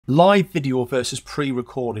Live video versus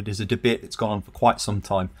pre-recorded is a debate that's gone on for quite some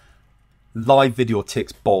time. Live video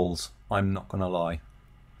takes balls, I'm not going to lie.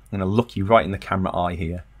 I'm going to look you right in the camera eye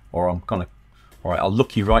here. Alright, I'll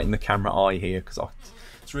look you right in the camera eye here, because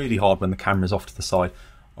it's really hard when the camera's off to the side.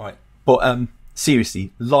 Alright, but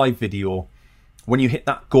seriously, live video, when you hit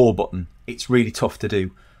that go button, it's really tough to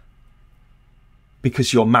do.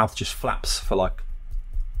 Because your mouth just flaps for like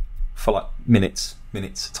minutes.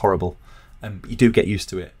 It's horrible. You do get used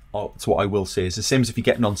to it. That's what I will say. Is the same as if you're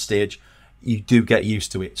getting on stage, you do get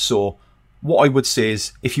used to it. So what I would say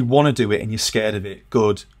is, if you want to do it and you're scared of it,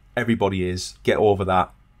 good. Everybody is. Get over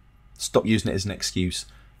that. Stop using it as an excuse.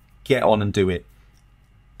 Get on and do it.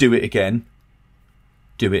 Do it again.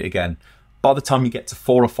 Do it again. By the time you get to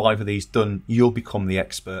 4 or 5 of these done, you'll become the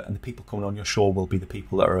expert, and the people coming on your show will be the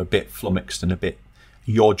people that are a bit flummoxed and a bit.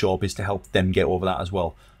 Your job is to help them get over that as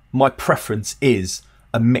well. My preference is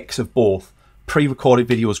a mix of both. Pre-recorded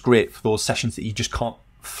video is great for those sessions that you just can't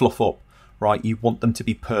fluff up, right? You want them to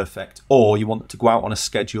be perfect, or you want them to go out on a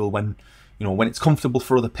schedule when it's comfortable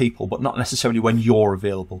for other people, but not necessarily when you're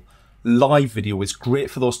available. Live video is great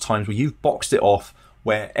for those times where you've boxed it off,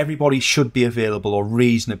 where everybody should be available or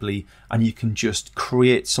reasonably, and you can just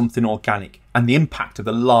create something organic. And the impact of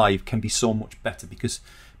the live can be so much better because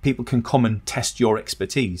people can come and test your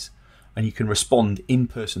expertise, and you can respond in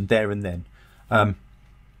person there and then.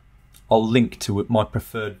 I'll link to my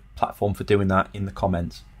preferred platform for doing that in the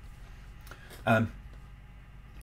comments.